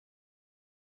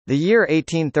The year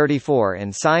 1834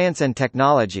 in science and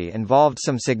technology involved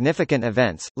some significant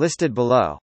events, listed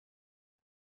below.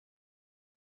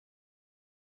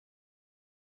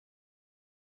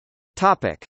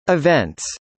 Topic: Events.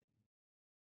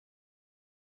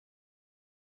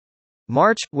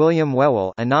 March – William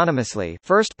Whewell anonymously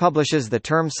first publishes the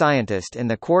term scientist in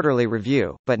the Quarterly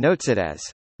Review, but notes it as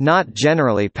not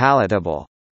generally palatable.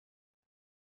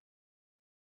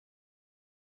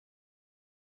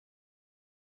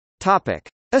 Topic: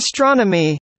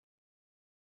 Astronomy.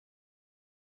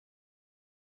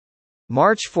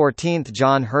 March 14 –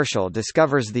 John Herschel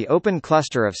discovers the open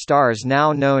cluster of stars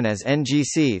now known as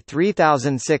NGC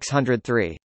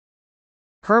 3603.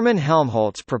 Hermann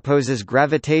Helmholtz proposes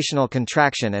gravitational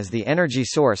contraction as the energy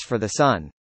source for the Sun.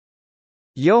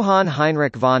 Johann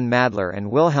Heinrich von Madler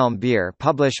and Wilhelm Beer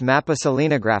publish Mappa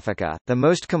Selenographica, the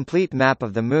most complete map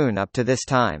of the Moon up to this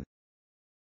time.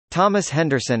 Thomas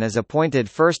Henderson is appointed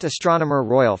first Astronomer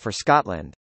Royal for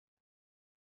Scotland.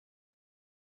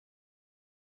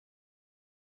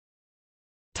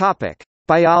 Topic: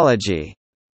 Biology.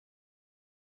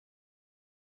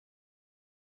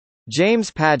 James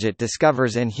Paget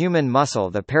discovers in human muscle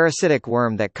the parasitic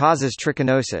worm that causes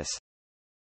trichinosis.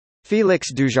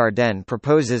 Félix Dujardin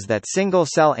proposes that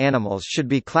single-cell animals should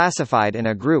be classified in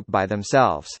a group by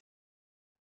themselves.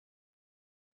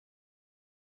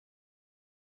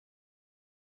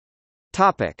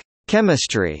 Topic: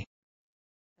 Chemistry.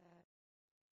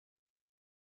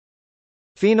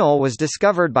 Phenol was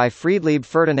discovered by Friedlieb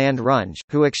Ferdinand Runge,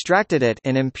 who extracted it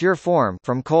in impure form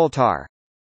from coal tar.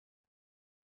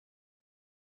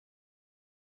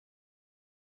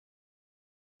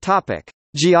 Topic: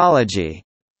 Geology.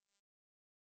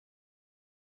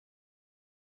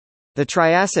 The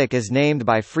Triassic is named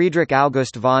by Friedrich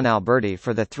August von Alberti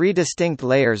for the three distinct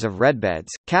layers of redbeds,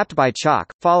 capped by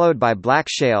chalk, followed by black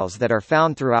shales that are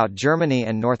found throughout Germany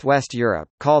and northwest Europe,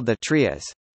 called the Trias.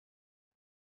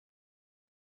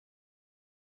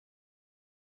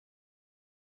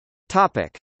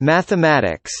 Topic: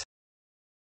 Mathematics.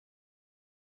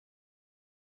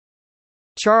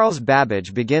 Charles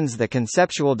Babbage begins the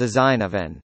conceptual design of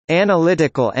an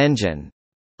analytical engine,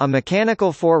 a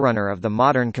mechanical forerunner of the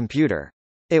modern computer.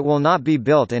 It will not be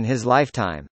built in his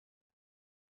lifetime.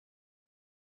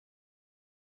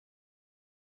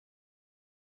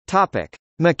 Topic: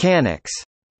 Mechanics.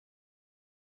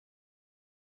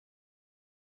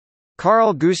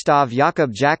 Carl Gustav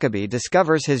Jakob Jacobi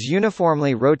discovers his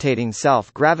uniformly rotating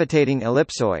self-gravitating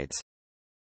ellipsoids.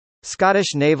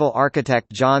 Scottish naval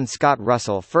architect John Scott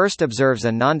Russell first observes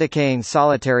a non-decaying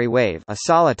solitary wave, a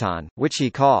soliton, which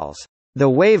he calls the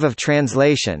wave of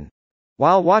translation,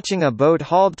 while watching a boat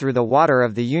hauled through the water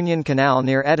of the Union Canal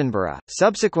near Edinburgh,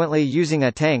 subsequently using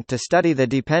a tank to study the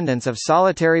dependence of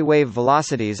solitary wave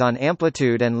velocities on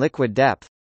amplitude and liquid depth.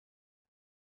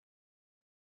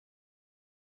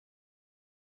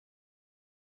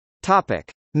 Topic: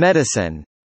 Medicine.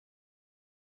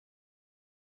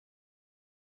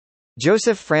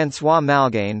 Joseph-François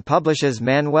Malgain publishes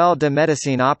Manuel de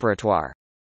Médecine Opératoire.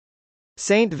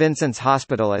 St. Vincent's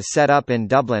Hospital is set up in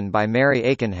Dublin by Mary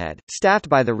Aikenhead, staffed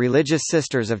by the Religious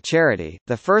Sisters of Charity,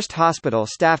 the first hospital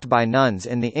staffed by nuns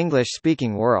in the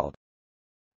English-speaking world.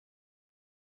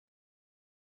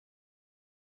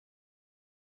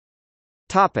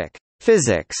 Topic: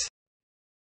 Physics.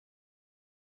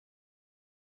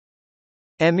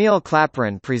 Émile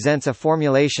Clapeyron presents a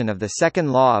formulation of the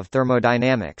second law of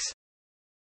thermodynamics.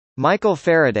 Michael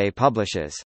Faraday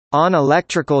publishes On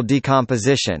Electrical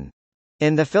Decomposition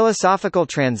in the Philosophical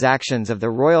Transactions of the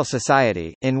Royal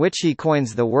Society, in which he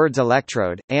coins the words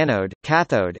electrode, anode,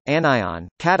 cathode, anion,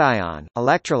 cation,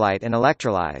 electrolyte and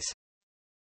electrolyse.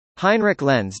 Heinrich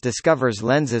Lenz discovers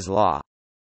Lenz's law.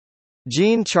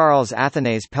 Jean-Charles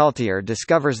Athanase Peltier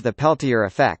discovers the Peltier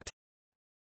effect.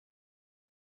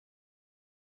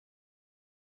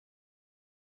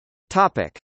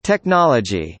 Topic: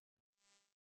 Technology.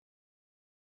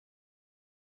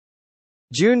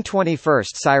 June 21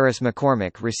 – Cyrus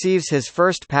McCormick receives his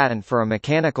first patent for a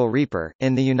mechanical reaper,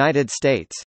 in the United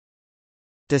States.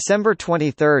 December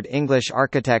 23 – English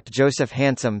architect Joseph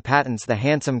Hansom patents the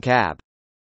Hansom cab.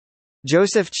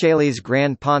 Joseph Chailly's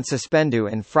Grand Pont Suspendu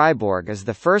in Fribourg is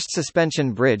the first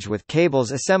suspension bridge with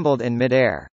cables assembled in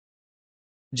mid-air.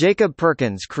 Jacob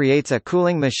Perkins creates a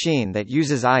cooling machine that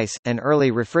uses ice, an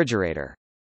early refrigerator.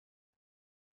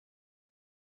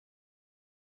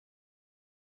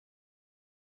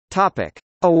 Topic: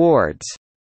 Awards.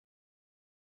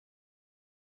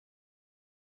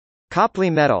 Copley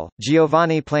Medal,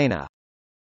 Giovanni Plana.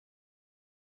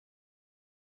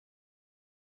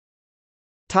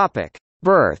 Topic: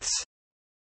 Births.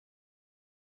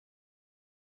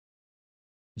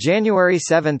 January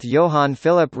 7 – Johann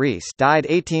Philipp Reis died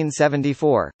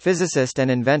 1874, physicist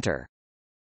and inventor.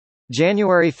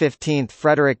 January 15 –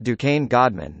 Frederick Duquesne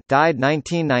Godman died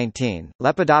 1919,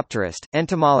 lepidopterist,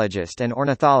 entomologist and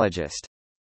ornithologist.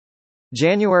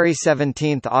 January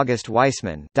 17 – August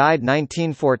Weismann died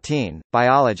 1914,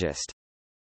 biologist.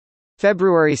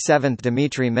 February 7 –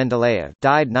 Dmitry Mendeleev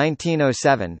died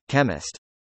 1907, chemist.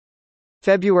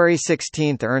 February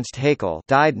 16 – Ernst Haeckel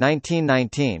died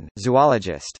 1919,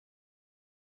 zoologist.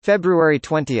 February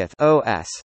 20 – O.S.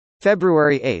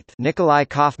 February 8 – Nikolai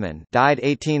Kaufmann died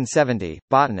 1870,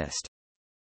 botanist.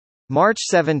 March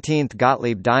 17 –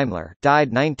 Gottlieb Daimler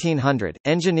died 1900,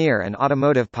 engineer and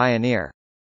automotive pioneer.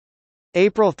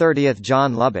 April 30 –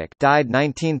 John Lubbock died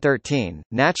 1913,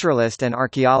 naturalist and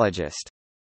archaeologist.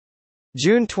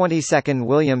 June 22 –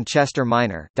 William Chester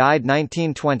Minor died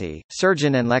 1920,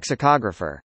 surgeon and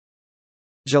lexicographer.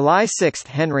 July 6 –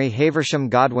 Henry Haversham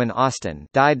Godwin Austen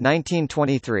died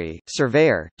 1923,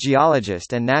 surveyor,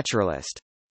 geologist and naturalist.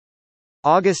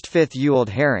 August 5 – Ewald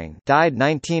Hering died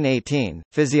 1918,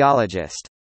 physiologist.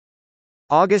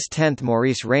 August 10 –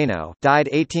 Maurice Raynaud died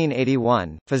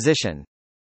 1881, physician.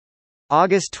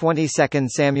 August 22 –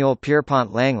 Samuel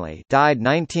Pierpont Langley died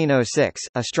 1906,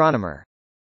 astronomer.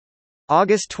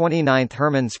 August 29 –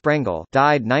 Hermann Sprengel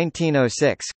died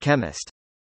 1906, chemist.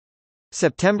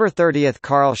 September 30 –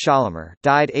 Carl Schalemer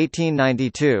died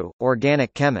 1892,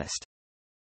 organic chemist.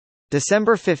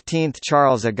 December 15 –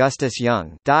 Charles Augustus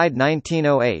Young died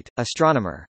 1908,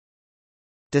 astronomer.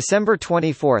 December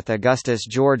 24 – Augustus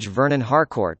George Vernon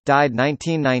Harcourt died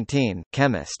 1919,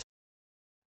 chemist.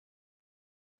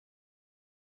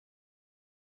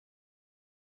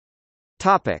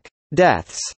 Topic: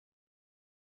 Deaths.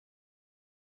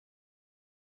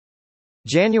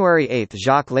 January 8 –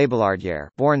 Jacques Labillardière,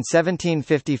 born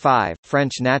 1755,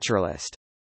 French naturalist.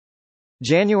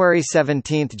 January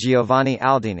 17 – Giovanni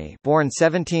Aldini, born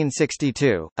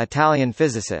 1762, Italian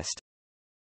physicist.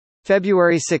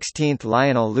 February 16 –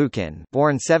 Lionel Lukin,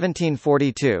 born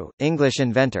 1742, English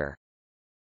inventor.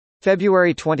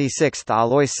 February 26 –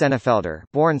 Alois Senefelder,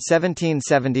 born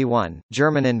 1771,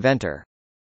 German inventor.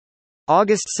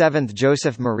 August 7 –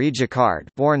 Joseph Marie Jacquard,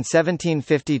 born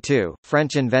 1752,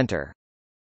 French inventor.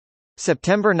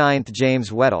 September 9 –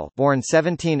 James Weddell, born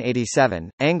 1787,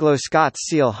 Anglo-Scots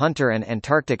seal hunter and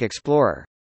Antarctic explorer.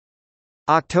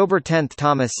 October 10 –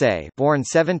 Thomas Say, born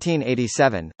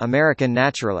 1787, American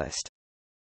naturalist.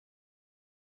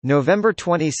 November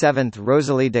 27 –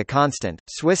 Rosalie de Constant,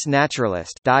 Swiss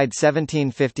naturalist, died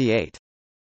 1758.